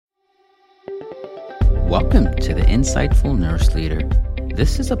Welcome to the Insightful Nurse Leader.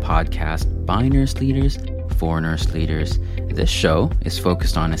 This is a podcast by nurse leaders for nurse leaders. This show is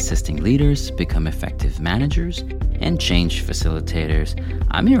focused on assisting leaders become effective managers and change facilitators.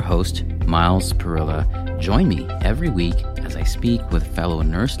 I'm your host, Miles Perilla. Join me every week as I speak with fellow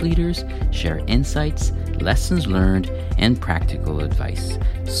nurse leaders, share insights, lessons learned, and practical advice.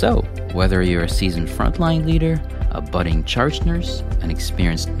 So, whether you're a seasoned frontline leader, a budding charge nurse, an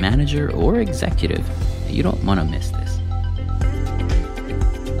experienced manager, or executive, you don't want to miss this.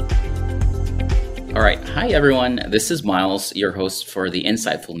 All right. Hi, everyone. This is Miles, your host for the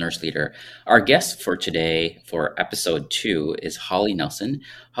Insightful Nurse Leader. Our guest for today, for episode 2, is Holly Nelson.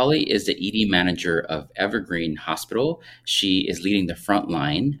 Holly is the ED manager of Evergreen Hospital. She is leading the front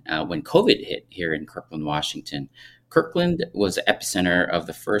line when COVID hit here in Kirkland, Washington. Kirkland was the epicenter of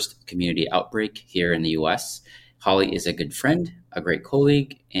the first community outbreak here in the U.S. Holly is a good friend, a great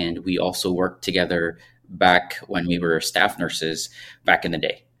colleague, and we also worked together back when we were staff nurses back in the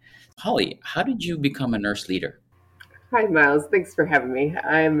day. Holly, how did you become a nurse leader? Hi, Miles. Thanks for having me.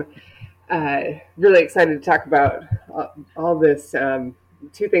 I'm really excited to talk about all this.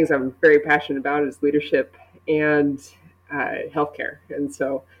 Two things I'm very passionate about is leadership and healthcare. And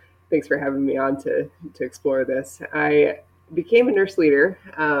so thanks for having me on to explore this. I became a nurse leader.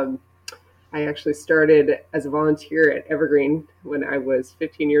 I actually started as a volunteer at Evergreen when I was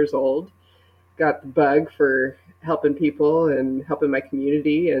 15 years old. Got the bug for helping people and helping my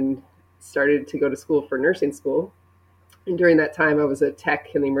community and started to go to school for nursing school. And during that time, I was a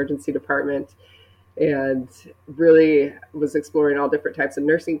tech in the emergency department and really was exploring all different types of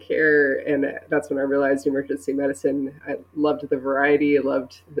nursing care. And that's when I realized emergency medicine. I loved the variety, I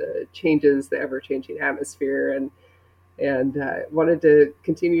loved the changes, the ever-changing atmosphere, and wanted to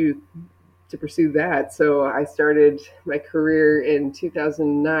continue to pursue that. So I started my career in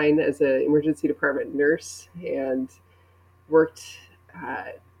 2009 as an emergency department nurse and worked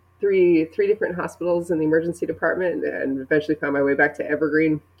three different hospitals in the emergency department and eventually found my way back to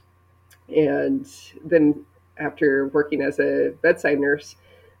Evergreen. And then after working as a bedside nurse,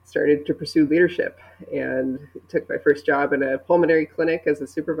 started to pursue leadership and took my first job in a pulmonary clinic as a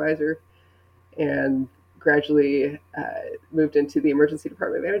supervisor and gradually moved into the emergency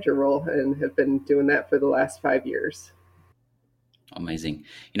department manager role and have been doing that for the last 5 years. Amazing.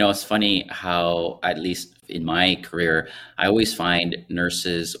 It's funny how, at least in my career, I always find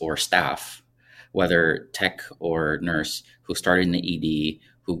nurses or staff, whether tech or nurse, who started in the ED,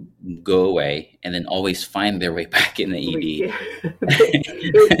 who go away and then always find their way back in the ED.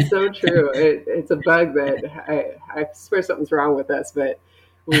 It's so true. It's a bug that I swear something's wrong with us, but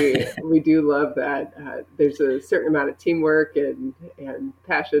we do love that. There's a certain amount of teamwork and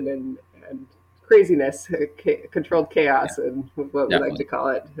passion and craziness, controlled chaos, and what we like to call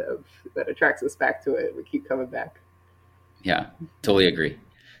it, that attracts us back to it. We keep coming back. Yeah, totally agree.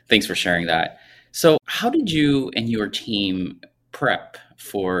 Thanks for sharing that. So how did you and your team prep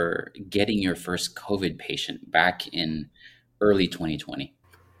for getting your first COVID patient back in early 2020?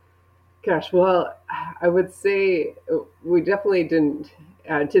 Gosh, well, I would say we definitely didn't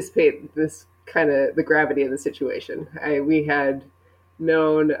anticipate this kind of the gravity of the situation. We had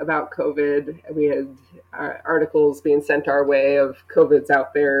known about COVID. We had articles being sent our way of COVID's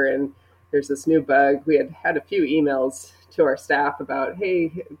out there and there's this new bug. We had a few emails to our staff about,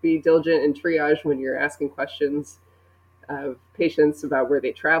 hey, be diligent in triage when you're asking questions of patients about where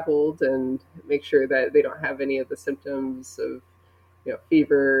they traveled and make sure that they don't have any of the symptoms of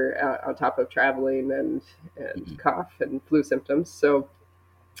fever on top of traveling and cough and flu symptoms. So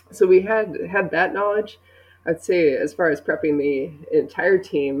we had that knowledge. I'd say as far as prepping the entire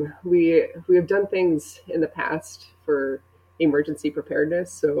team, we have done things in the past for emergency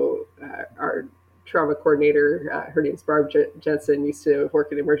preparedness. So our trauma coordinator, her name's Barb Jensen, used to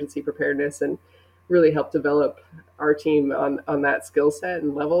work in emergency preparedness and really helped develop our team on that skill set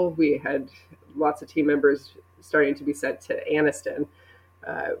and level. We had lots of team members starting to be sent to Anniston,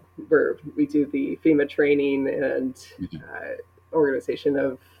 where we do the FEMA training and organization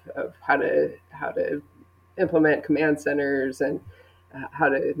of how to implement command centers and how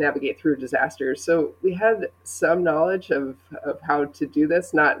to navigate through disasters. So we had some knowledge of how to do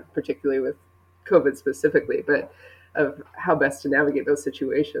this, not particularly with COVID specifically, but of how best to navigate those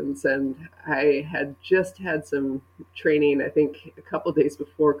situations. And I had just had some training, I think a couple of days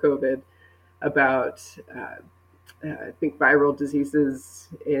before COVID, about I think viral diseases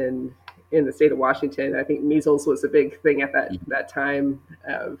in the state of Washington. I think measles was a big thing at that time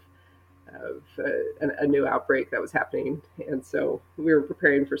of a new outbreak that was happening. And so we were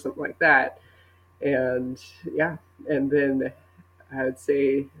preparing for something like that. And then I would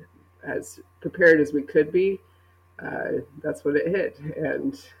say as prepared as we could be, that's when it hit.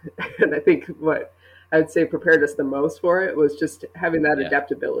 And I think what I'd say prepared us the most for it was just having that Yeah.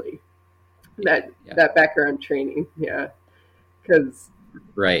 adaptability, Yeah. that Yeah. that background training. Yeah, because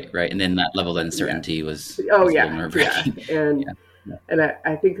Right. Right. And then that level of yeah, uncertainty was oh was a little yeah, nerve yeah, wracking. and Yeah. Yeah. and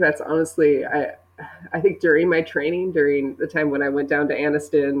I think that's honestly I think during my training, during the time when I went down to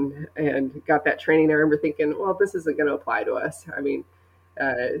Anniston and got that training, I remember thinking, well, this isn't going to apply to us. I mean,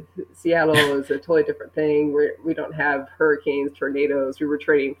 uh, Seattle is a totally different thing. We don't have hurricanes, tornadoes. We were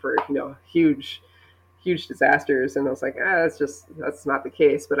training for huge disasters, and I was like, that's not the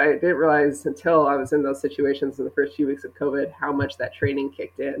case. But I didn't realize until I was in those situations in the first few weeks of COVID how much that training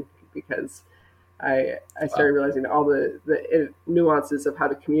kicked in, because I started Wow. realizing all the nuances of how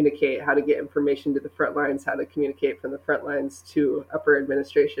to communicate, how to get information to the front lines, how to communicate from the front lines to upper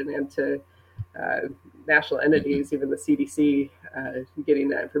administration and to uh, national Hmm. entities, even the CDC, getting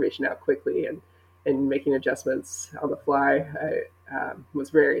that information out quickly and making adjustments on the fly. I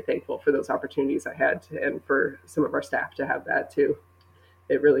was very thankful for those opportunities I had, and for some of our staff to have that too.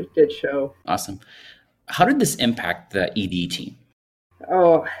 It really did show. Awesome. How did this impact the ED team?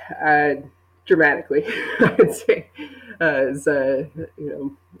 Oh, dramatically, I'd say, is a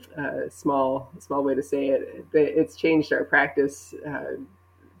small way to say it. It's changed our practice,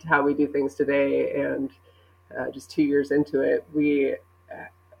 how we do things today, and just 2 years into it,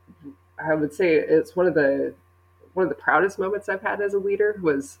 I would say it's one of the proudest moments I've had as a leader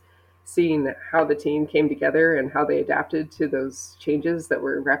was seeing how the team came together and how they adapted to those changes that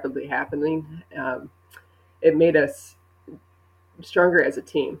were rapidly happening. It made us stronger as a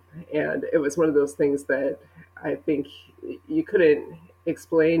team. And it was one of those things that I think you couldn't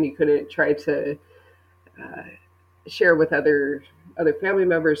explain, you couldn't try to uh, share with other family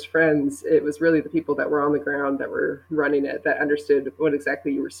members, friends. It was really the people that were on the ground that were running it that understood what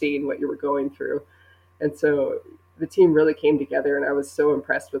exactly you were seeing, what you were going through. And so the team really came together, and I was so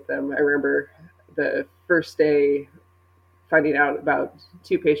impressed with them. I remember the first day finding out about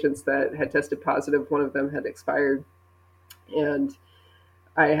two patients that had tested positive. One of them had expired, and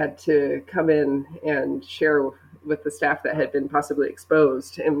I had to come in and share with the staff that had been possibly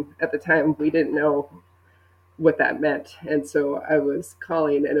exposed. And at the time, we didn't know what that meant. And so I was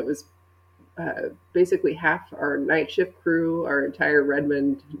calling, and it was basically half our night shift crew, our entire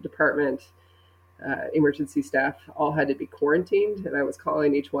Redmond department, emergency staff all had to be quarantined. And I was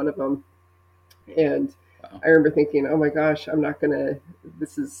calling each one of them. And Wow. I remember thinking, oh my gosh, I'm not going to,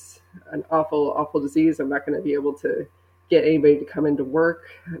 this is an awful disease. I'm not going to be able to get anybody to come into work.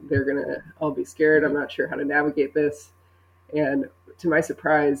 They're going to all be scared. I'm Mhm. not sure how to navigate this. And to my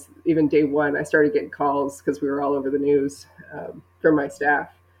surprise, even day one, I started getting calls because we were all over the news, from my staff,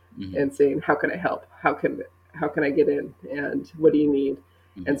 Mhm. and saying, how can I help? How can I get in? And what do you need?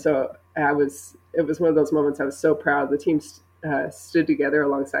 And Mhm. so it was one of those moments I was so proud. The team stood together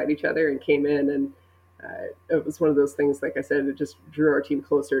alongside each other and came in, and it was one of those things, like I said, it just drew our team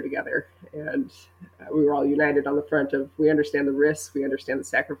closer together. And we were all united on the front of, we understand the risks, we understand the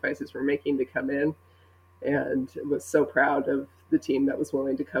sacrifices we're making to come in, and was so proud of the team that was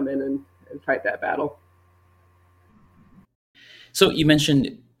willing to come in and fight that battle. So you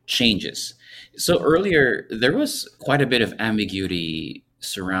mentioned changes. So earlier there was quite a bit of ambiguity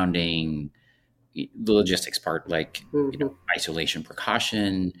surrounding the logistics part, like Mm-hmm. isolation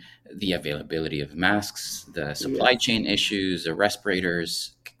precaution, the availability of masks, the supply Yes. chain issues, the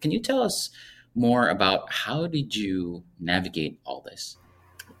respirators. Can you tell us more about how did you navigate all this?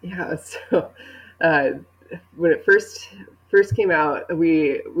 Yeah. So uh, when it first came out,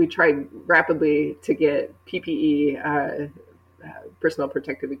 we tried rapidly to get PPE, personal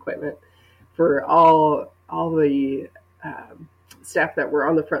protective equipment, for all the staff that were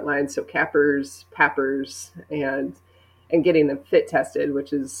on the front line. So cappers, pappers, and getting them fit tested,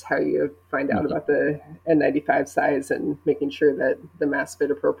 which is how you find out Mhm. about the N95 size and making sure that the masks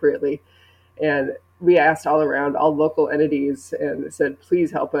fit appropriately. And we asked all around, all local entities, and said, please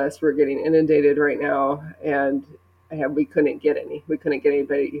help us. We're getting inundated right now. And we couldn't get any. We couldn't get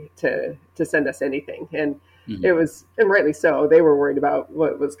anybody to send us anything. And it Mhm. was, and rightly so, they were worried about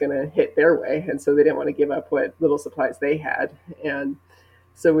what was going to hit their way. And so they didn't want to give up what little supplies they had. And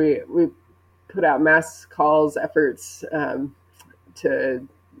so we put out mass calls, efforts, to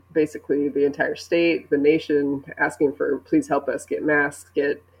basically the entire state, the nation, asking for, please help us get masks,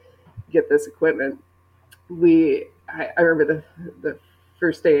 get this equipment. I remember the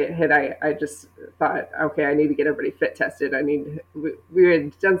first day it hit, I just thought, okay, I need to get everybody fit tested. We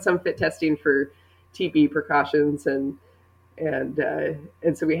had done some fit testing for TB precautions, and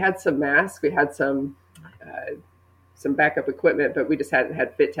so we had some masks, we had some some backup equipment, but we just hadn't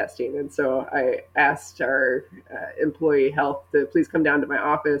had fit testing. And so I asked our employee health to please come down to my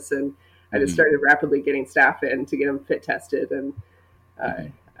office, and I just Hmm. started rapidly getting staff in to get them fit tested. And uh, Hmm.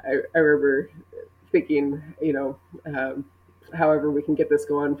 I remember thinking, however we can get this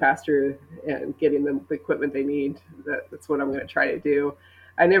going faster and getting them the equipment they need, that's what I'm going to try to do.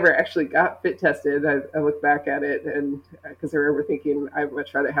 I never actually got fit tested. I look back at it, and because I remember thinking I'd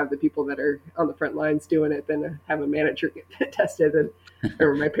much rather have the people that are on the front lines doing it than have a manager get fit tested. And I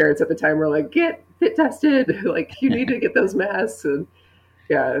remember my parents at the time were like, "Get fit tested! Like, you need to get those masks." And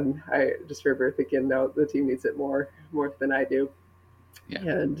yeah, and I just remember thinking, no, the team needs it more than I do. Yeah.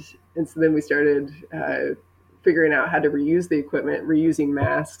 And so then we started figuring out how to reuse the equipment, reusing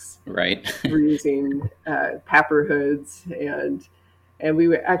masks, Right. reusing PAPR hoods, and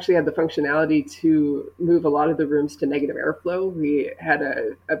we actually had the functionality to move a lot of the rooms to negative airflow. We had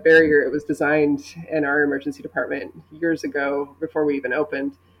a barrier. It was designed in our emergency department years ago, before we even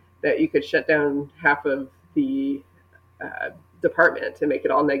opened, that you could shut down half of the uh, department to make it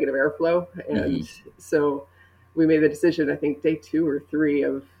all negative airflow. And Hmm. so we made the decision, I think day 2 or 3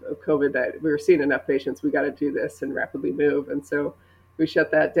 of COVID, that we were seeing enough patients, we got to do this and rapidly move. And so we shut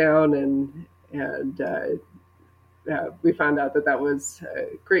that down, and we found out that that was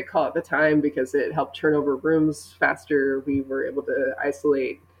a great call at the time because it helped turn over rooms faster. We were able to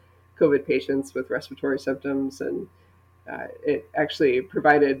isolate COVID patients with respiratory symptoms, and it actually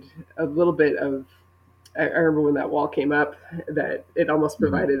provided a little bit of. I remember when that wall came up, that it almost Hmm.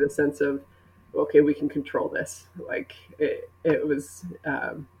 provided a sense of, okay, we can control this. Like it was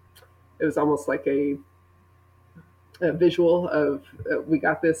almost like a visual of we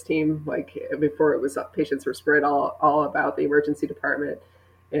got this team. Like before, it was patients were spread all about the emergency department,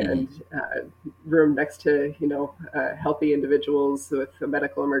 and Hmm. room next to healthy individuals with a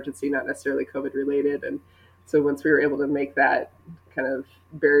medical emergency, not necessarily COVID related. And so once we were able to make that kind of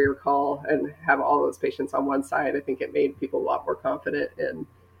barrier call and have all those patients on one side, I think it made people a lot more confident in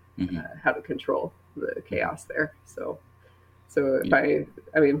Hmm. how to control the Hmm. chaos there. So if Yeah.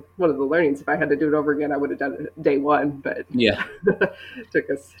 I mean, one of the learnings, if I had to do it over again, I would have done it day one, but Yeah. took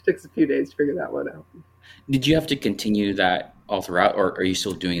us a few days to figure that one out. Did you have to continue that all throughout, or are you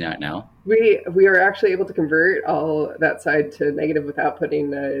still doing that now? We are actually able to convert all that side to negative without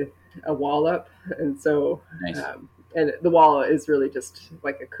putting a wall up, and so Nice. and the wall is really just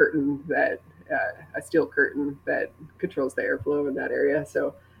like a curtain that a steel curtain that controls the airflow in that area.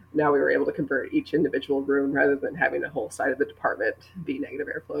 So now we were able to convert each individual room rather than having a whole side of the department be negative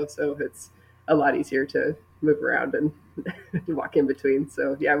airflow. So it's a lot easier to move around and walk in between.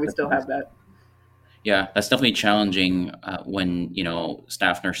 So yeah, we That's still have amazing. that. Yeah, that's definitely challenging when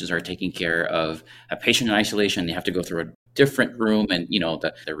staff nurses are taking care of a patient in isolation. They have to go through a different room, and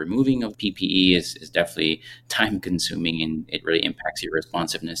the removing of PPE is definitely time consuming, and it really impacts your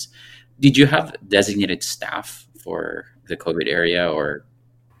responsiveness. Did you have designated staff for the COVID area, or?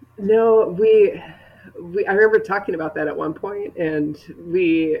 No, we I remember talking about that at one point, and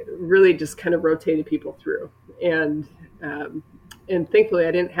we really just kind of rotated people through, and um, and thankfully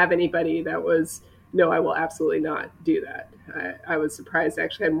I didn't have anybody that was, no, I will absolutely not do that. I was surprised. I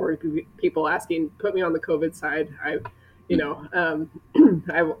actually had more people asking, put me on the COVID side. You Mm.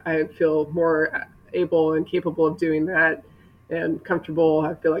 know, I feel more able and capable of doing that and comfortable.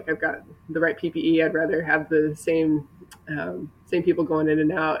 I feel like I've got the right PPE. I'd rather have the same people going in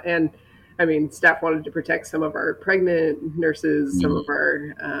and out. And I mean, staff wanted to protect some of our pregnant nurses, some of Mhm.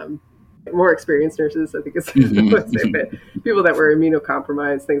 our more experienced nurses, I think is the Mhm. way to say Mhm. it, people that were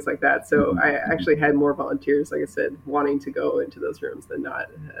immunocompromised, things like that. So Mhm. I Mhm. actually had more volunteers, like I said, wanting to go into those rooms than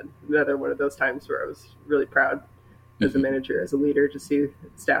not. And another one of those times where I was really proud as a Mhm. manager, as a leader, to see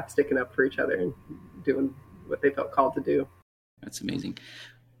staff sticking up for each other and doing what they felt called to do. That's amazing.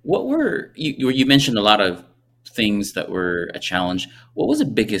 What were you mentioned a lot of things that were a challenge. What was the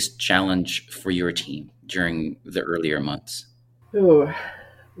biggest challenge for your team during the earlier months? Oh,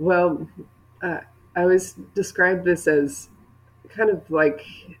 well, uh, I always describe this as kind of like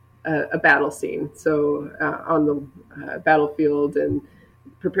a battle scene. So on the battlefield and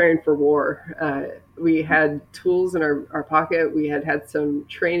preparing for war, we had tools in our pocket. We had some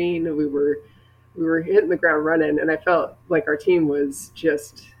training. We were hitting the ground running, and I felt like our team was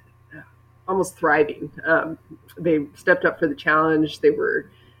just almost thriving. They stepped up for the challenge. They were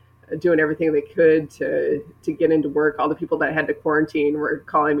doing everything they could to get into work. All the people that had to quarantine were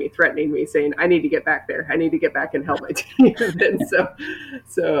calling me, threatening me, saying, "I need to get back there. I need to get back and help my team." And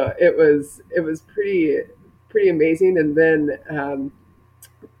so it was pretty amazing. And then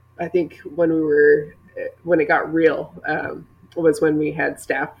I think when it got real was when we had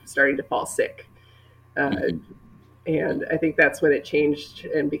staff starting to fall sick. Uh, Mhm. And I think that's when it changed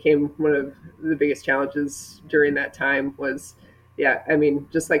and became one of the biggest challenges during that time was, yeah, I mean,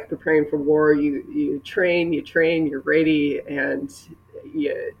 just like preparing for war, you train, you're ready, and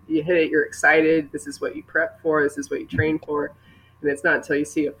you hit it, you're excited. This is what you prep for. This is what you train for. And it's not until you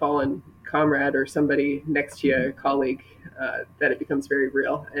see a fallen comrade or somebody next to you, a colleague, that it becomes very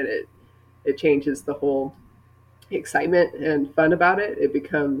real, and it changes the whole excitement and fun about it. It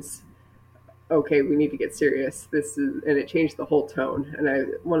becomes, okay, we need to get serious. This is, and it changed the whole tone. And I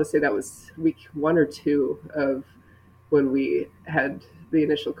want to say that was week 1 or 2 of when we had the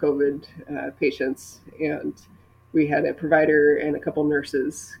initial COVID patients, and we had a provider and a couple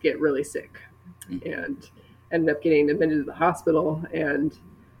nurses get really sick, and ended up getting admitted to the hospital. And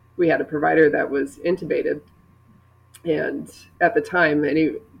we had a provider that was intubated, and at the time,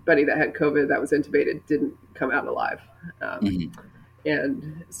 anybody that had COVID that was intubated didn't come out alive. Mm-hmm.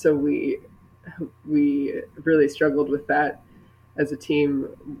 And so we really struggled with that as a team.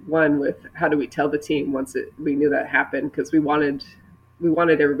 One, with how do we tell the team once we knew that happened, because we wanted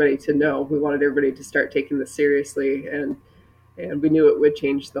everybody to know, we wanted everybody to start taking this seriously, and we knew it would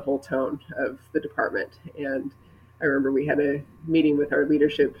change the whole tone of the department. And I remember we had a meeting with our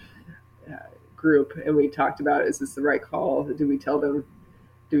leadership group, and we talked about, is this the right call? Do we tell them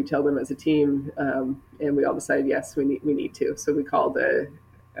as a team? And we all decided, yes, we need to. So we called a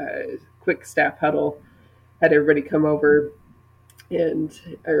quick staff huddle, had everybody come over, and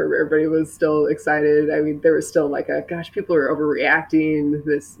I remember everybody was still excited. I mean, there was still like gosh, people are overreacting.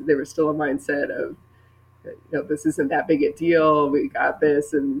 There was still a mindset of, this isn't that big a deal. We got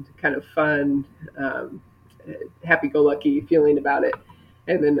this, and kind of fun, happy-go-lucky feeling about it.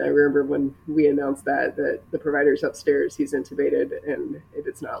 And then I remember when we announced that the provider's upstairs, he's intubated, and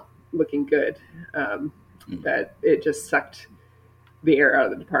it's not looking good, that it just sucked the air out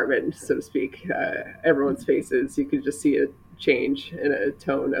of the department, so to speak. Everyone's faces, you could just see a change in a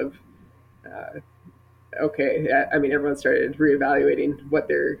tone of, okay. I mean, everyone started reevaluating what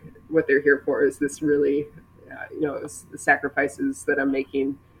they're here for. Is this really, is the sacrifices that I'm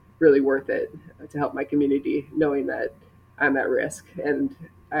making really worth it to help my community, knowing that I'm at risk? And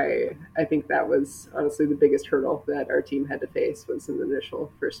I think that was honestly the biggest hurdle that our team had to face, was in the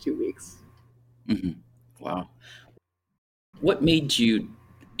initial first 2 weeks. Mm-hmm. Wow. What made you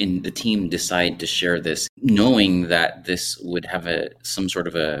in the team decide to share this, knowing that this would have some sort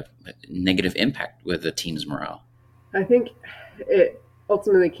of a negative impact with the team's morale? I think it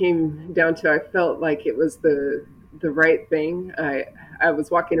ultimately came down to, I felt like it was the right thing. I was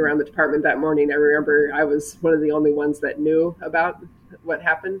walking around the department that morning. I remember I was one of the only ones that knew about what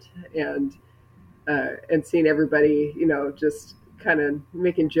happened, and seeing everybody, just kind of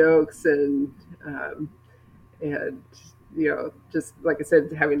making jokes, and just like I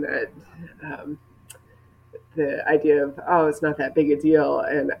said, having that the idea of, oh, it's not that big a deal.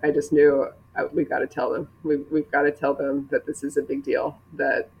 And I just knew, we've got to tell them. We've got to tell them that this is a big deal,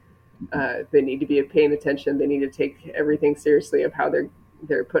 that they need to be paying attention. They need to take everything seriously of how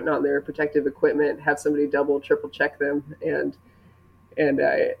they're putting on their protective equipment, have somebody double, triple check them. And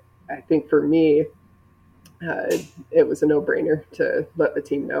I think for me, it was a no-brainer to let the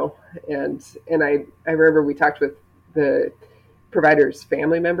team know. And I remember we talked with the provider's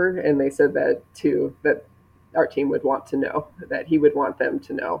family member, and they said that too, that our team would want to know, that he would want them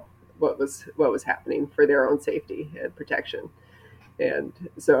to know what was happening for their own safety and protection. And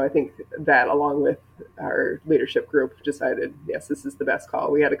so I think that, along with our leadership group, decided, yes, this is the best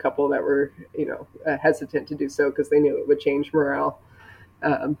call. We had a couple that were, hesitant to do so because they knew it would change morale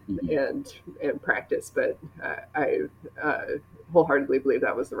and practice. But I wholeheartedly believe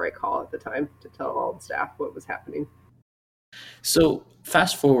that was the right call at the time, to tell all the staff what was happening. So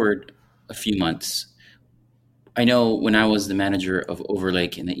fast forward a few months. I know when I was the manager of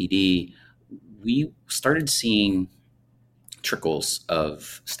Overlake in the ED, we started seeing trickles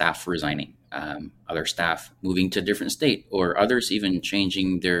of staff resigning, other staff moving to a different state, or others even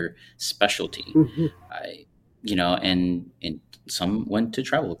changing their specialty. Mm-hmm. And some went to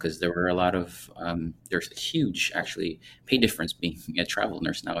travel, because there were a lot of there's a huge actually pay difference being a travel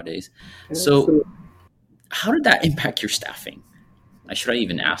nurse nowadays. So how did that impact your staffing? Should I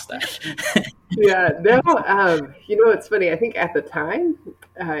even ask that? Yeah, no, it's funny. I think at the time,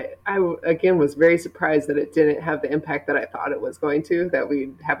 I again was very surprised that it didn't have the impact that I thought it was going to, that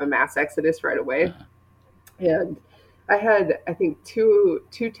we'd have a mass exodus right away. And I had, I think, two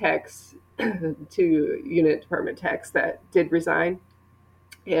techs, two unit department techs that did resign.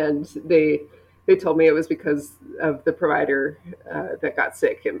 And they told me it was because of the provider that got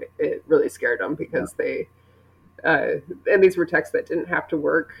sick, and it really scared them, because and these were techs that didn't have to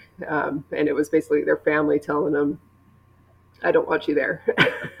work, and it was basically their family telling them, I don't want you there.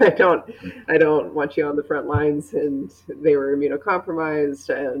 I don't want you on the front lines. And they were immunocompromised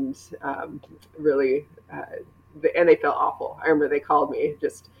and really, and they felt awful. I remember they called me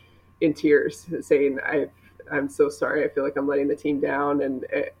just in tears saying, I'm so sorry. I feel like I'm letting the team down. And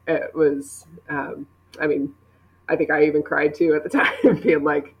it was, I mean, I think I even cried too at the time, being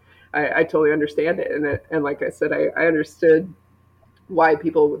like, I totally understand it. And like I said, I understood why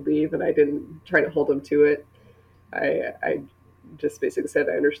people would leave, and I didn't try to hold them to it. I just basically said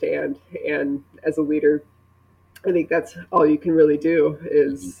I understand. And as a leader, I think that's all you can really do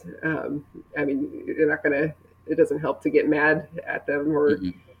is, I mean, you're not going to, it doesn't help to get mad at them or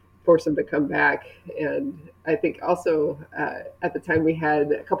force them to come back. And I think also at the time we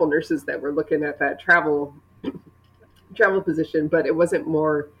had a couple nurses that were looking at that travel position, but it wasn't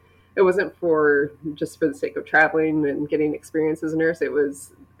for just for the sake of traveling and getting experience as a nurse. It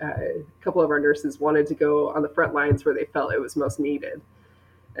was a couple of our nurses wanted to go on the front lines where they felt it was most needed.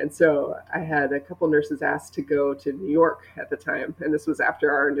 And so I had a couple nurses asked to go to New York at the time. And this was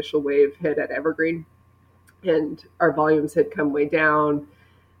after our initial wave hit at Evergreen. And our volumes had come way down.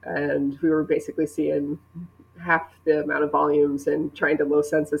 And we were basically seeing half the amount of volumes and trying to low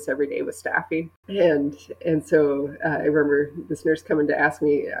census every day with staffing. And so I remember this nurse coming to ask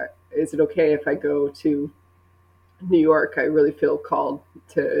me, is it okay if I go to New York? I really feel called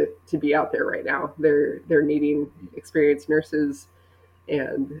to be out there right now. They're needing experienced nurses.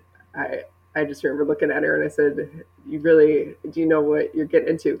 And I just remember looking at her and I said, do you know what you're getting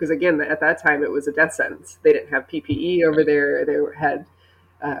into? Because again, at that time, it was a death sentence. They didn't have PPE over there. They had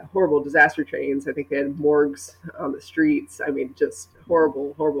horrible disaster trains. I think they had morgues on the streets. I mean, just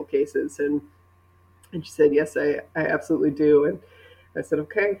horrible, horrible cases. And she said, yes, I absolutely do. And I said,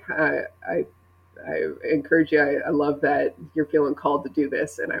 okay, I encourage you. I love that you're feeling called to do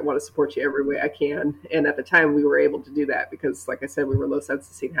this, and I want to support you every way I can. And at the time, we were able to do that because, like I said, we were low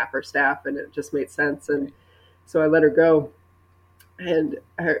censusing half our staff, and it just made sense. And so I let her go. And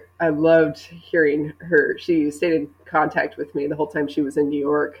I loved hearing her. She stayed in contact with me the whole time she was in New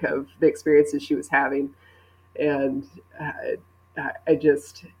York of the experiences she was having. And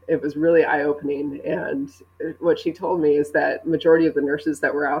it was really eye-opening. And what she told me is that majority of the nurses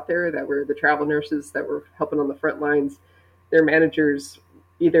that were out there, that were the travel nurses that were helping on the front lines, their managers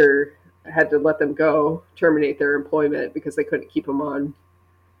either had to let them go, terminate their employment because they couldn't keep them on,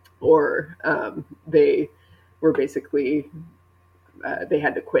 or they were basically they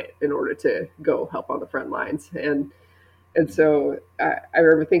had to quit in order to go help on the front lines. And so I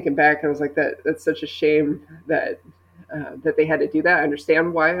remember thinking back, and I was like, that's such a shame that they had to do that. I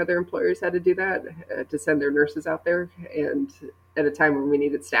understand why other employers had to do that, to send their nurses out there, and at a time when we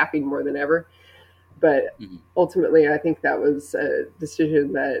needed staffing more than ever. But ultimately, I think that was a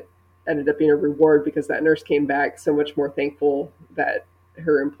decision that ended up being a reward, because that nurse came back so much more thankful that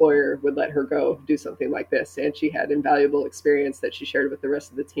her employer would let her go do something like this. And she had invaluable experience that she shared with the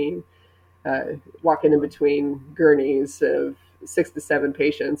rest of the team, walking in between gurneys of 6 to 7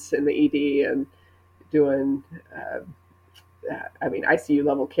 patients in the ED and doing, ICU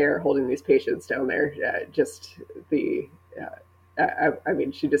level care, holding these patients down there. She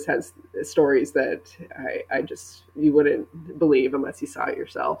just has stories that you wouldn't believe unless you saw it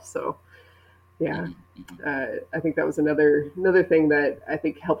yourself. So yeah, I think that was another thing that I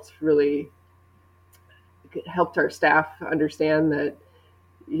think helped our staff understand that,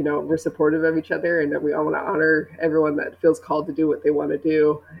 we're supportive of each other, and that we all want to honor everyone that feels called to do what they want to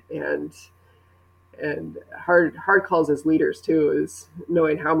do. And hard calls as leaders too is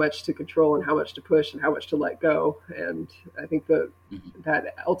knowing how much to control and how much to push and how much to let go. And I think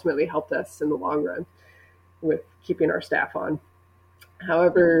that ultimately helped us in the long run with keeping our staff on.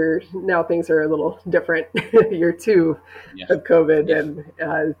 However, now things are a little different. Year 2 of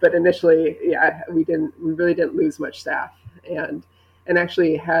COVID, but initially, we really didn't lose much staff, and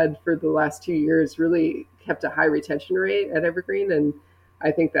actually had for the last 2 years really kept a high retention rate at Evergreen. And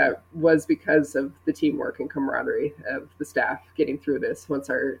I think that was because of the teamwork and camaraderie of the staff getting through this.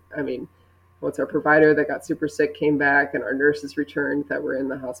 Once our provider that got super sick came back, and our nurses returned that were in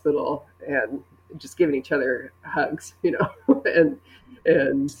the hospital, and just giving each other hugs, and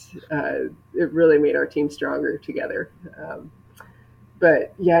it really made our team stronger together.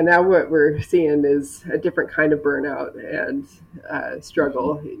 But yeah, now what we're seeing is a different kind of burnout and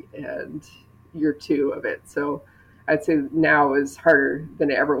struggle, and year 2 of it. So I'd say now is harder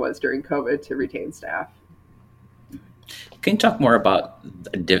than it ever was during COVID to retain staff. Can you talk more about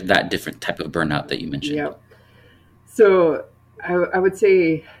that different type of burnout that you mentioned? Yeah. So I would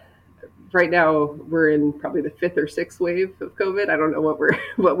say right now we're in probably the 5th or 6th wave of COVID. I don't know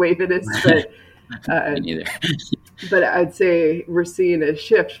what wave it is, but Uh, Me neither. but I'd say we're seeing a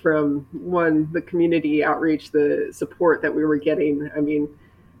shift from the community outreach, the support that we were getting. I mean,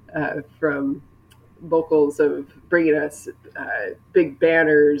 from locals of bringing us big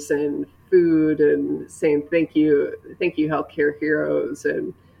banners and food and saying thank you, healthcare heroes,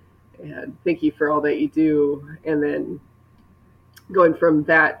 and thank you for all that you do. And then going from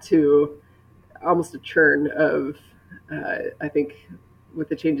that to almost a churn of, I think, with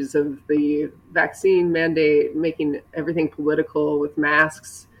the changes of the vaccine mandate, making everything political with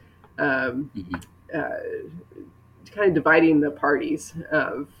masks, um, Hmm. uh, kind of dividing the parties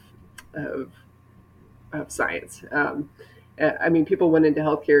of, of science. I mean, people went into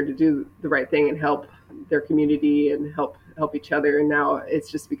healthcare to do the right thing and help their community and help each other, and now it's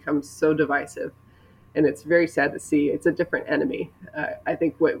just become so divisive, and it's very sad to see. It's a different enemy. I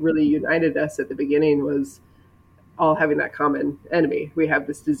think what really united us at the beginning was all having that common enemy. We have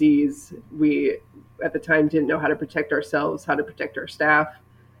this disease. We at the time didn't know how to protect ourselves, how to protect our staff,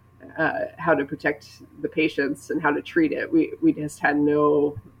 how to protect the patients, and how to treat it. We just had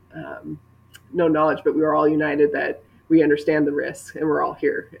no knowledge, but we were all united that we understand the risks and we're all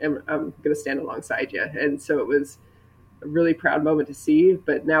here and I'm going to stand alongside you. And so it was a really proud moment to see.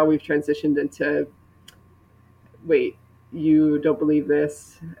 But now we've transitioned into, wait, you don't believe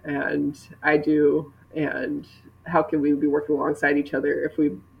this and I do, and how can we be working alongside each other if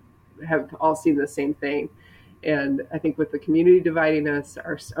we have all seen the same thing? And I think with the community dividing us,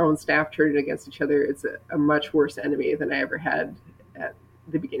 our own staff turning against each other, it's a much worse enemy than I ever had at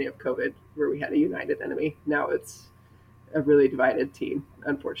the beginning of COVID, where we had a united enemy. Now it's a really divided team,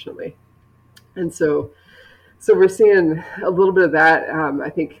 unfortunately. And so we're seeing a little bit of that. I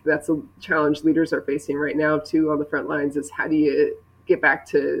think that's a challenge leaders are facing right now too on the front lines, is how do you get back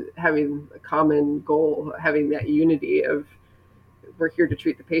to having a common goal, having that unity of, we're here to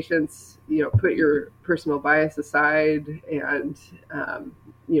treat the patients, put your personal bias aside and,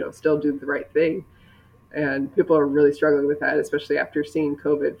 still do the right thing. And people are really struggling with that, especially after seeing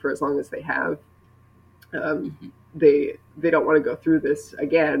COVID for as long as they have. Um, Hmm. they don't want to go through this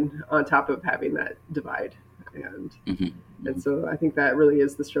again on top of having that divide. And Hmm. and so I think that really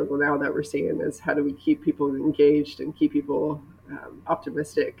is the struggle now that we're seeing, is how do we keep people engaged and keep people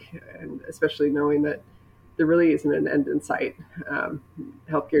optimistic, and especially knowing that there really isn't an end in sight. Um,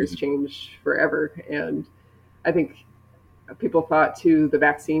 Healthcare's Hmm. changed forever, and I think people thought too the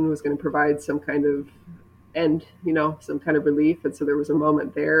vaccine was going to provide some kind of end, some kind of relief, and so there was a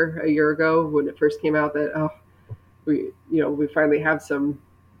moment there a year ago when it first came out that we finally have some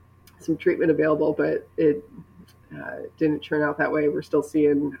treatment available, but it didn't turn out that way. We're still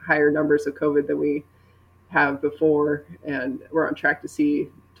seeing higher numbers of COVID than we have before, and we're on track to see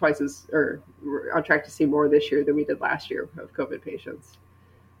we're on track to see more this year than we did last year of COVID patients.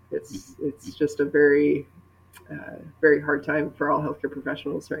 It's just a very hard time for all healthcare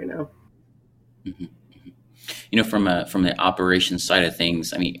professionals right now. Hmm. From the operations side of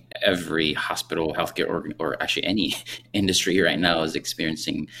things, I mean, every hospital, healthcare organ, or actually any industry right now is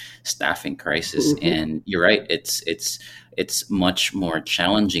experiencing staffing crisis. Mm-hmm. And you're right, it's much more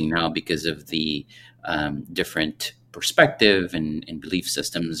challenging now because of the different perspective and belief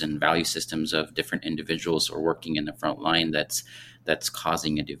systems and value systems of different individuals who are working in the front line. That's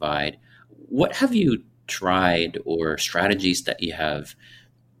causing a divide. What have you tried, or strategies that you have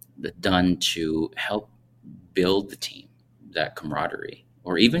done to help build the team, that camaraderie,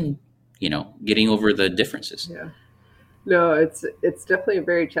 or even, getting over the differences? Yeah. No, it's definitely a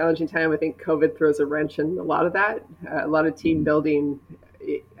very challenging time. I think COVID throws a wrench in a lot of that. A lot of team Hmm. building.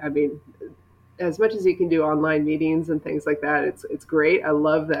 I mean, as much as you can do online meetings and things like that, it's great. I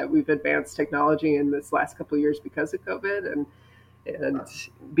love that we've advanced technology in this last couple of years because of COVID, and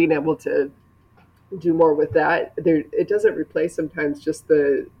being able to do more with that. It doesn't replace sometimes just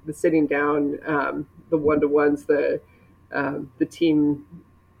the sitting down, the one to ones, the team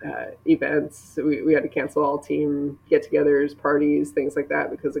events. We had to cancel all team get-togethers, parties, things like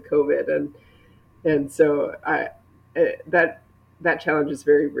that because of COVID, and so that that challenge is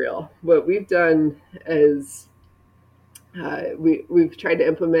very real. What we've done is we've tried to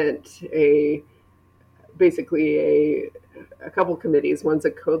implement basically a couple committees. One's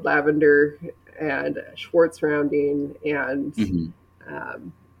a Code Lavender and a Schwartz Rounding, Hmm.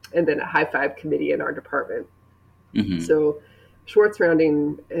 um, and then a High Five committee in our department. Hmm. So Schwartz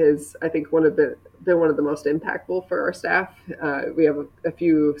Rounding is, I think, been one of the most impactful for our staff. We have a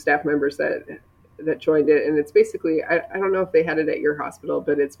few staff members that joined it, and it's basically, I don't know if they had it at your hospital,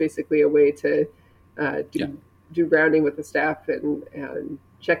 but it's basically a way to uh, Yeah. do rounding with the staff and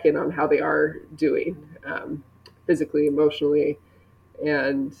check in on how they are doing, physically, emotionally,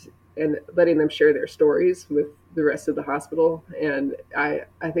 and and letting them share their stories with the rest of the hospital. And I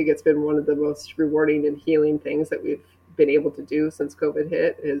think it's been one of the most rewarding and healing things that we've been able to do since COVID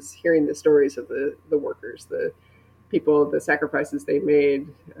hit, is hearing the stories of the workers, the people, the sacrifices they made,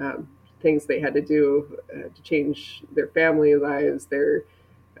 things they had to do to change their family lives,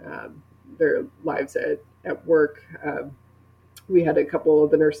 um, their lives at work. We had a couple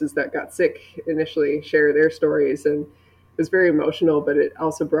of the nurses that got sick initially share their stories, and it was very emotional, but it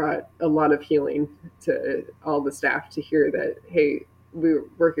also brought a lot of healing to all the staff to hear that, hey,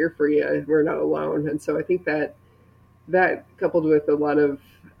 we're here for you, we're not alone. And so I think that coupled with a lot of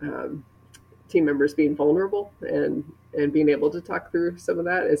team members being vulnerable and being able to talk through some of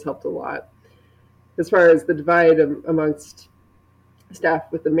that has helped a lot. As far as the divide amongst staff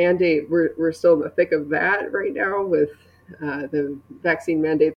with the mandate, we're still in the thick of that right now with the vaccine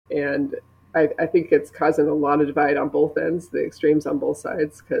mandate. And I think it's causing a lot of divide on both ends, the extremes on both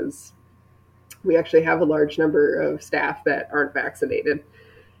sides, because we actually have a large number of staff that aren't vaccinated.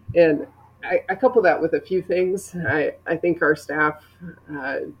 And I couple that with a few things. I think our staff,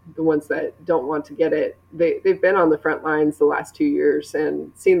 the ones that don't want to get it, they've been on the front lines the last 2 years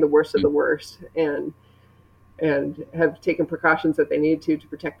and seen the worst of the worst, and have taken precautions that they need to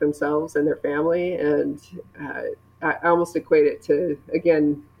protect themselves and their family. And I almost equate it to,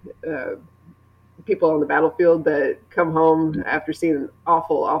 again, people on the battlefield that come home after seeing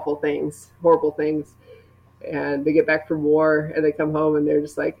awful, awful things, horrible things, and they get back from war and they come home and they're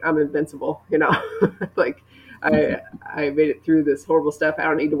just like, I'm invincible, like I made it through this horrible stuff. I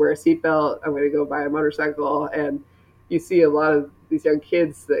don't need to wear a seatbelt. I'm going to go buy a motorcycle. And you see a lot of these young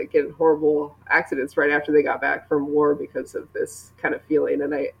kids that get in horrible accidents right after they got back from war because of this kind of feeling.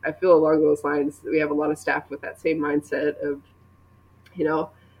 And I feel along those lines, we have a lot of staff with that same mindset of,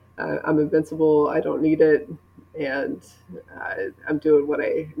 I'm invincible. I don't need it. And I'm doing what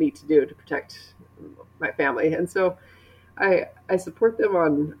I need to do to protect my family. And so I support them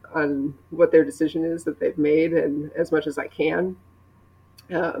on what their decision is that they've made, and as much as I can.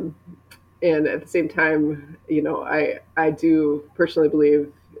 And at the same time, I do personally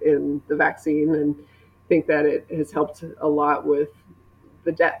believe in the vaccine and think that it has helped a lot with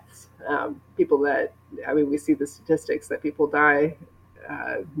the deaths. People that, we see the statistics that people die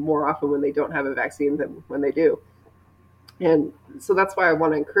more often when they don't have a vaccine than when they do. And so that's why I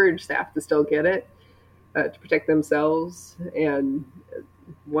want to encourage staff to still get it, to protect themselves, and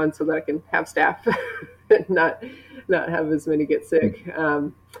one, so that I can have staff and not have as many get sick.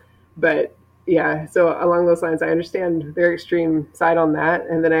 But yeah, so along those lines, I understand their extreme side on that,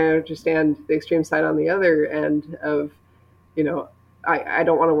 and then I understand the extreme side on the other end of, I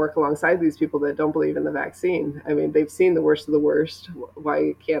don't want to work alongside these people that don't believe in the vaccine. They've seen the worst of the worst.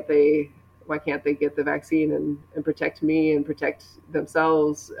 Why can't they get the vaccine and protect me and protect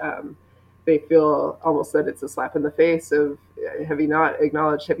themselves? They feel almost that it's a slap in the face of, have you not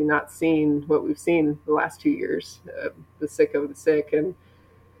acknowledged, have you not seen what we've seen the last 2 years, the sick of the sick?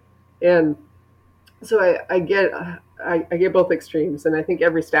 And so I get both extremes. And I think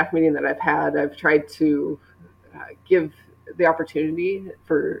every staff meeting that I've had, I've tried to give the opportunity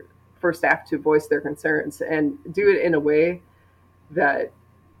for staff to voice their concerns and do it in a way that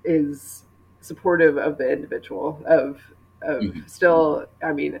is supportive of the individual, of still,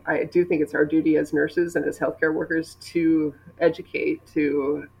 I do think it's our duty as nurses and as healthcare workers to educate,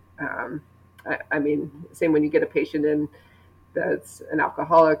 same when you get a patient in that's an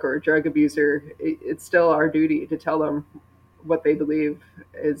alcoholic or a drug abuser, it's still our duty to tell them what they believe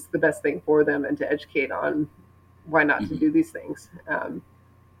is the best thing for them and to educate on why not to do these things.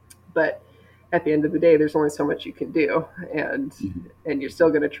 But at the end of the day, there's only so much you can do, and you're still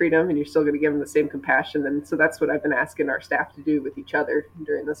going to treat them, and you're still going to give them the same compassion. And so that's what I've been asking our staff to do with each other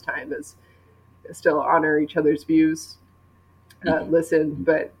during this time, is still honor each other's views, listen,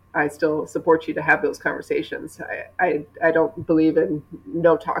 but I still support you to have those conversations. I don't believe in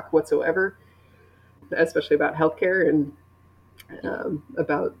no talk whatsoever, especially about healthcare and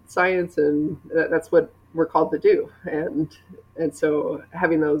about science, and that's what we're called to do. And so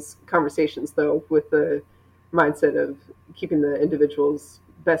having those conversations, though, with the mindset of keeping the individual's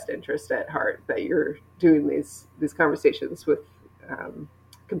best interest at heart, that you're doing these conversations with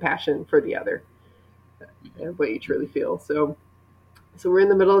compassion for the other and what you truly feel. So we're in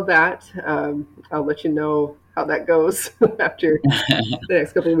the middle of that. I'll let you know how that goes after the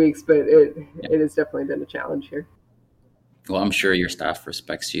next couple of weeks, but it has definitely been a challenge here. Well, I'm sure your staff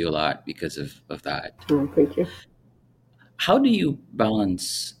respects you a lot because of that. Thank you. How do you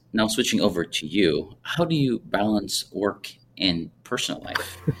balance, now switching over to you, how do you balance work in personal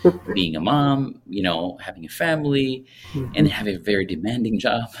life, being a mom, having a family, and having a very demanding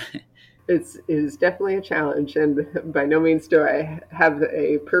job. It is definitely a challenge, and by no means do I have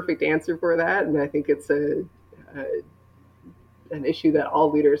a perfect answer for that. And I think it's an issue that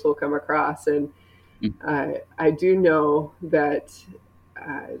all leaders will come across. And I do know that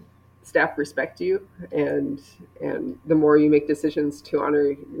uh, staff respect you, and the more you make decisions to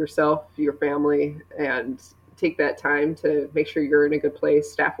honor yourself, your family, and take that time to make sure you're in a good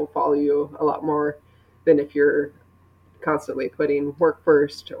place, staff will follow you a lot more than if you're constantly putting work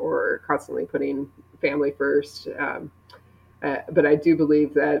first or constantly putting family first. But I do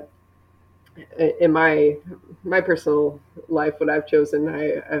believe that in my personal life, what I've chosen,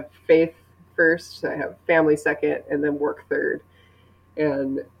 I have faith first, I have family second, and then work third.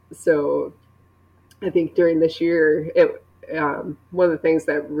 And so I think during this year, one of the things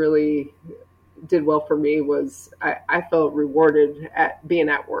that really did well for me was I felt rewarded at being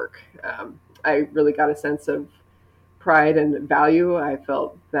at work. I really got a sense of pride and value. I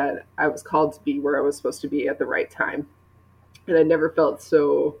felt that I was called to be where I was supposed to be at the right time, and I never felt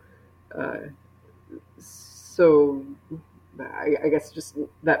uh, so. I guess just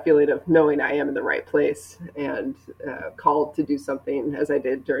that feeling of knowing I am in the right place and called to do something as I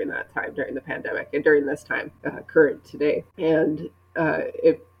did during that time, during the pandemic, and during this time, current today. And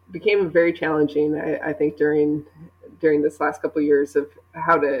it became very challenging, I think, during this last couple of years of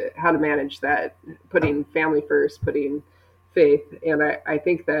how to manage that, putting family first, putting faith. And I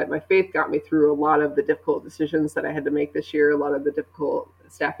think that my faith got me through a lot of the difficult decisions that I had to make this year, a lot of the difficult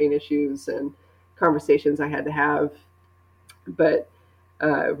staffing issues and conversations I had to have. But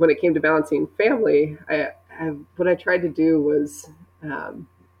when it came to balancing family, what I tried to do was um,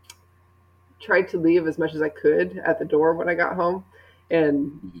 tried to leave as much as I could at the door when I got home.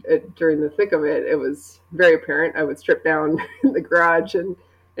 And during the thick of it, it was very apparent. I would strip down in the garage, and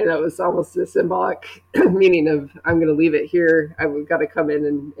that was almost a symbolic meaning of I'm going to leave it here. I've got to come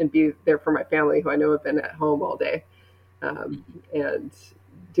in and be there for my family, who I know have been at home all day, and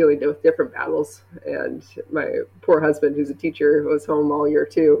dealing with different battles. And my poor husband, who's a teacher, was home all year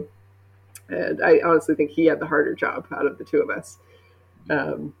too. And I honestly think he had the harder job out of the two of us.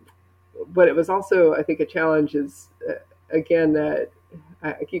 Um, but it was also, I think, a challenge is, again, that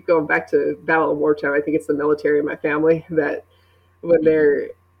I keep going back to battle and wartime. I think it's the military in my family that when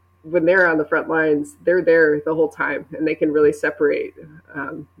they're on the front lines, they're there the whole time, and they can really separate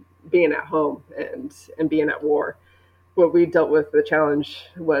being at home and being at war. What we dealt with, the challenge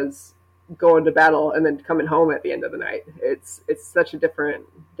was going to battle and then coming home at the end of the night. It's such a different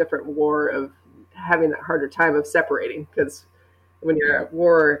war of having that harder time of separating, because when you're at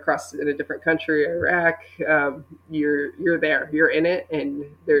war across in a different country, Iraq, you're there, you're in it, and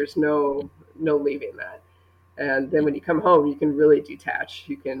there's no leaving that. And then when you come home, you can really detach.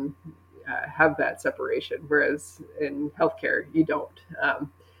 You can have that separation. Whereas in healthcare, you don't.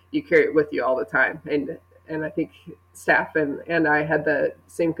 You carry it with you all the time. And I think staff and I had the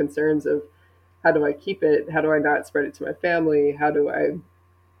same concerns of how do I keep it? How do I not spread it to my family? How do I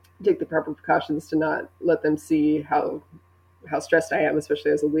take the proper precautions to not let them see how stressed I am,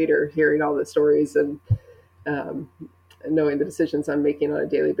 especially as a leader, hearing all the stories um, and knowing the decisions I'm making on a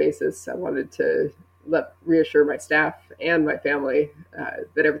daily basis. I wanted to reassure my staff and my family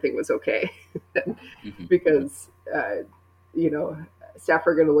that everything was okay, because you know, staff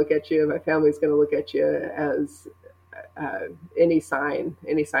are going to look at you, and my family's going to look at you as any sign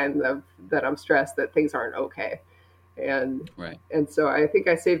of that I'm stressed, that things aren't okay. And Right. and so I think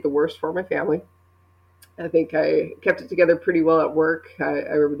I saved the worst for my family. I think I kept it together pretty well at work. I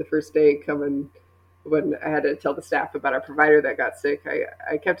remember the first day coming when I had to tell the staff about our provider that got sick.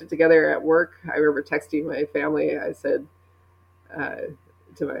 I kept it together at work. I remember texting my family. I said uh,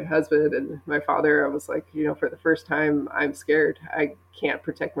 to my husband and my father, I was like, for the first time, I'm scared. I can't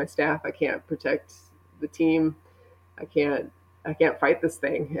protect my staff. I can't protect the team. I can't fight this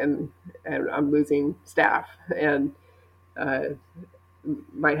thing, and I'm losing staff, and uh,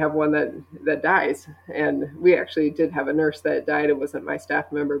 might have one that dies. And we actually did have a nurse that died. It wasn't my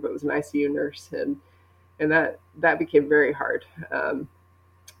staff member, but it was an ICU nurse, and that became very hard.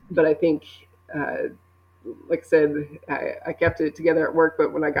 But I think, like I said, I kept it together at work.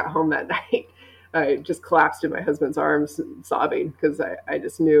 But when I got home that night, I just collapsed in my husband's arms, sobbing, because I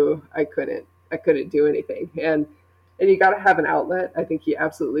just knew I couldn't do anything. And you got to have an outlet. I think you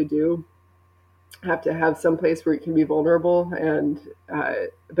absolutely do have to have some place where you can be vulnerable. And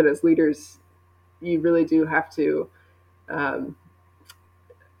but as leaders, you really do have um,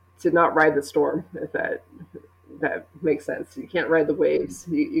 to not ride the storm, if that makes sense. You can't ride the waves.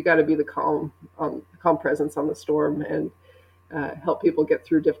 You got to be the calm presence on the storm. help people get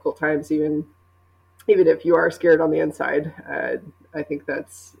through difficult times, even if you are scared on the inside. I think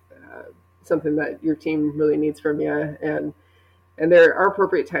that's something that your team really needs from you. And there are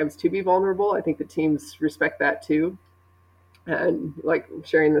appropriate times to be vulnerable. I think the teams respect that too. And like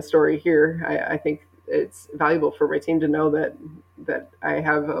sharing the story here, I think it's valuable for my team to know that I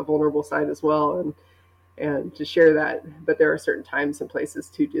have a vulnerable side as well, and to share that. But there are certain times and places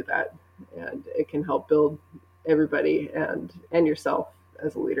to do that, and it can help build everybody and yourself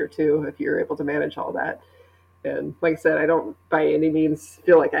as a leader too, if you're able to manage all that. And like I said, I don't by any means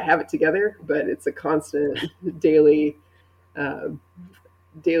feel like I have it together, but it's a constant daily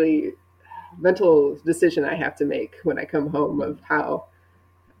daily mental decision I have to make when I come home of how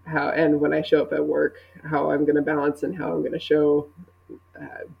and when I show up at work, how I'm going to balance and how I'm going to show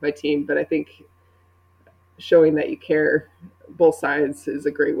my team. But I think showing that you care both sides is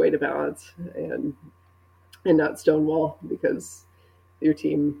a great way to balance and not stonewall, because your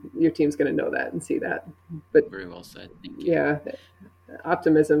team's going to know that and see that. But Very well said. Thank you. yeah,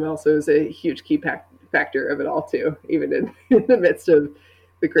 optimism also is a huge key factor of it all too, even in the midst of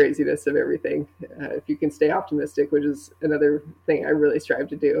the craziness of everything. If you can stay optimistic, which is another thing I really strive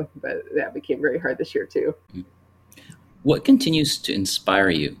to do, but that became very hard this year too. What continues to inspire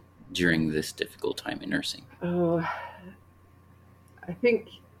you during this difficult time in nursing? Oh, I think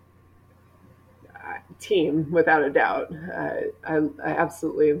team, without a doubt. I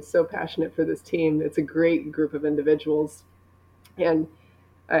absolutely am so passionate for this team. It's a great group of individuals, and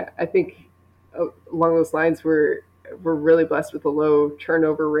I think along those lines, we're really blessed with a low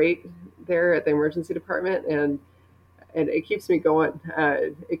turnover rate there at the emergency department, and it keeps me going.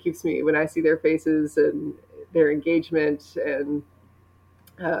 It keeps me, when I see their faces and their engagement, and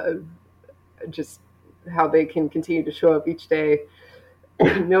just how they can continue to show up each day,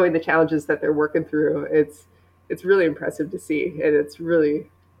 knowing the challenges that they're working through. It's really impressive to see, and it's really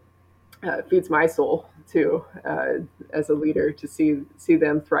feeds my soul too, as a leader, to see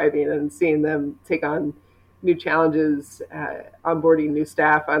them thriving and seeing them take on new challenges, onboarding new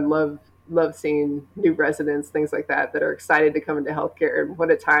staff. I love seeing new residents, things like that are excited to come into healthcare. And what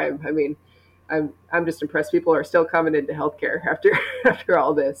a time! I mean, I'm just impressed. People are still coming into healthcare after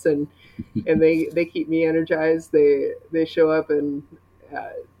all this, and they keep me energized. They show up, and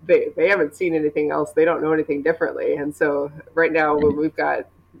they haven't seen anything else. They don't know anything differently. And so right now, when we've got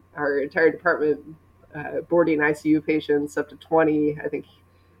our entire department boarding ICU patients up to 20, I think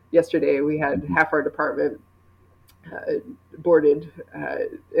yesterday we had half our department boarded,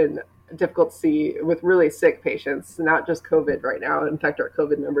 and difficult to see with really sick patients, not just COVID right now. In fact, our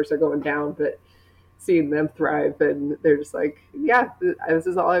COVID numbers are going down, but seeing them thrive, and they're just like, yeah, this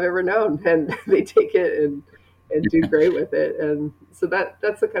is all I've ever known, and they take it and do great with it. And so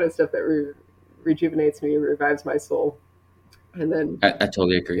that's the kind of stuff that rejuvenates me, revives my soul. And then I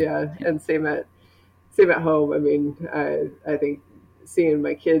totally agree. Yeah, and same at home. I mean, I think seeing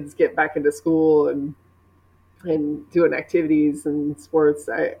my kids get back into school and doing activities and sports.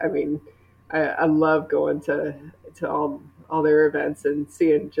 I mean, I love going to all their events and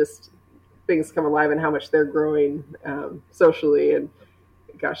seeing just things come alive and how much they're growing socially, and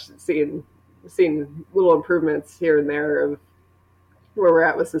gosh, seeing little improvements here and there of where we're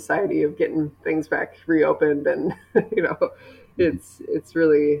at with society, of getting things back reopened, and it's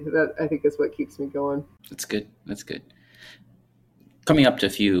really, that I think is what keeps me going. That's good. Coming up to a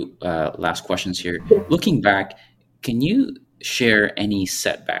few last questions here. Looking back, can you share any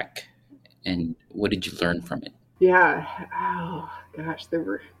setback, and what did you learn from it? Yeah. Oh gosh, there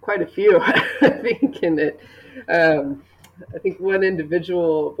were quite a few. I think in it. I think one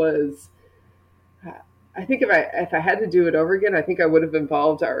individual was. I think if I had to do it over again, I think I would have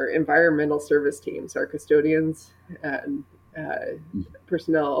involved our environmental service teams, our custodians, and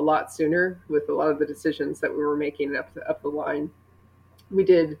personnel a lot sooner with a lot of the decisions that we were making up the line. We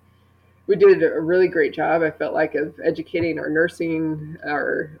did a really great job, I felt like, of educating our nursing,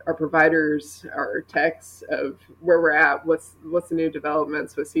 our providers, our techs, of where we're at, what's the new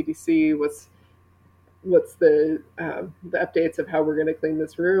developments with CDC, what's the updates of how we're going to clean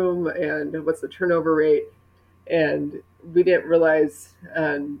this room, and what's the turnover rate. And we didn't realize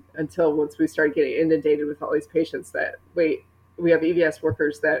until once we started getting inundated with all these patients that, wait, we have EVS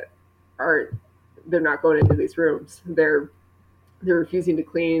workers that they're not going into these rooms. They're refusing to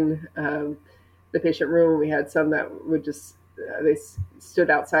clean the patient room. We had some that would just, they stood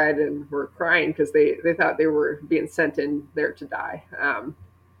outside and were crying because they thought they were being sent in there to die.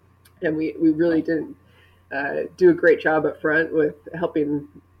 And we really didn't do a great job up front with helping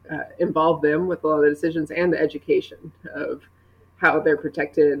involve them with a lot of the decisions and the education of how they're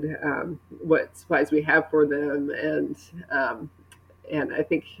protected, what supplies we have for them, and I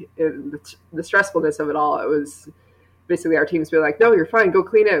think in the stressfulness of it all, it was basically our teams be like, "No, you're fine. Go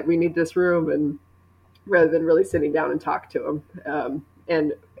clean it. We need this room," and rather than really sitting down and talk to them.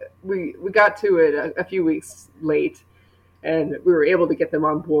 And we got to it a few weeks late, and we were able to get them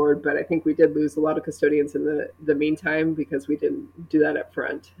on board. But I think we did lose a lot of custodians in the meantime because we didn't do that up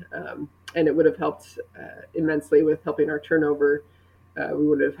front. And it would have helped immensely with helping our turnover. We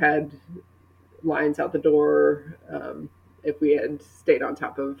would have had lines out the door if we had stayed on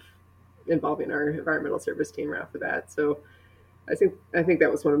top of involving our environmental service team right after that. So I think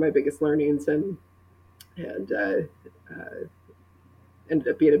that was one of my biggest learnings, and ended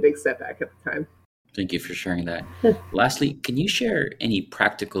up being a big setback at the time. Thank you for sharing that. Lastly, can you share any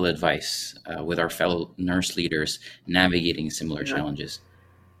practical advice with our fellow nurse leaders navigating similar challenges?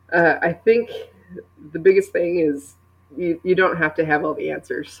 I think the biggest thing is you don't have to have all the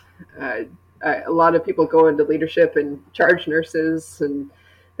answers. A lot of people go into leadership and charge nurses and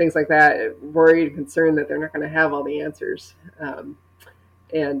things like that, worried and concerned that they're not going to have all the answers.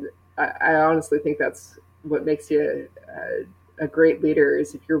 And I honestly think that's what makes you a great leader,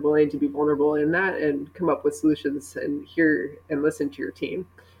 is if you're willing to be vulnerable in that and come up with solutions and hear and listen to your team.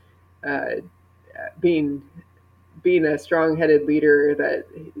 Being a strong-headed leader that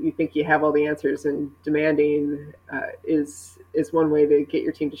you think you have all the answers and demanding is one way to get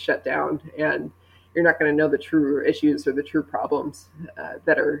your team to shut down, and you're not going to know the true issues or the true problems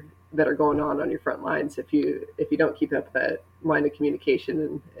that are going on your front lines if you don't keep up that line of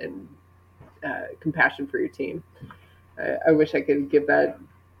communication and compassion for your team. I wish I could give that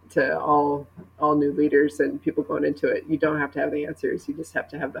to all new leaders and people going into it. You don't have to have the answers. You just have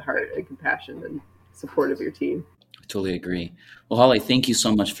to have the heart and compassion and support of your team. I totally agree. Well, Holly, thank you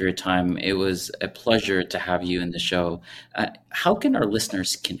so much for your time. It was a pleasure to have you in the show. How can our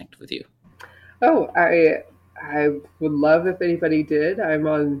listeners connect with you? Oh, I would love if anybody did. I'm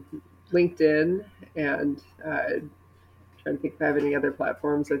on LinkedIn, and trying to think if I have any other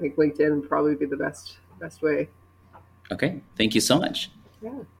platforms. I think LinkedIn would probably be the best way. Okay. Thank you so much.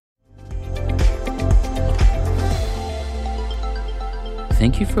 Yeah.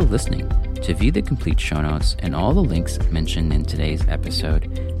 Thank you for listening. To view the complete show notes and all the links mentioned in today's episode,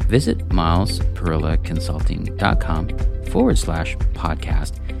 visit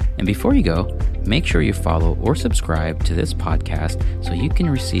milesperillaconsulting.com/podcast. And before you go, make sure you follow or subscribe to this podcast so you can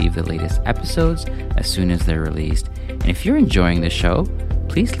receive the latest episodes as soon as they're released. And if you're enjoying the show,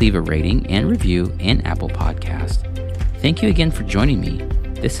 please leave a rating and review in Apple Podcast. Thank you again for joining me.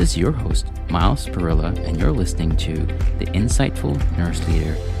 This is your host, Miles Perilla, and you're listening to The Insightful Nurse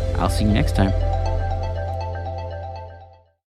Leader. I'll see you next time.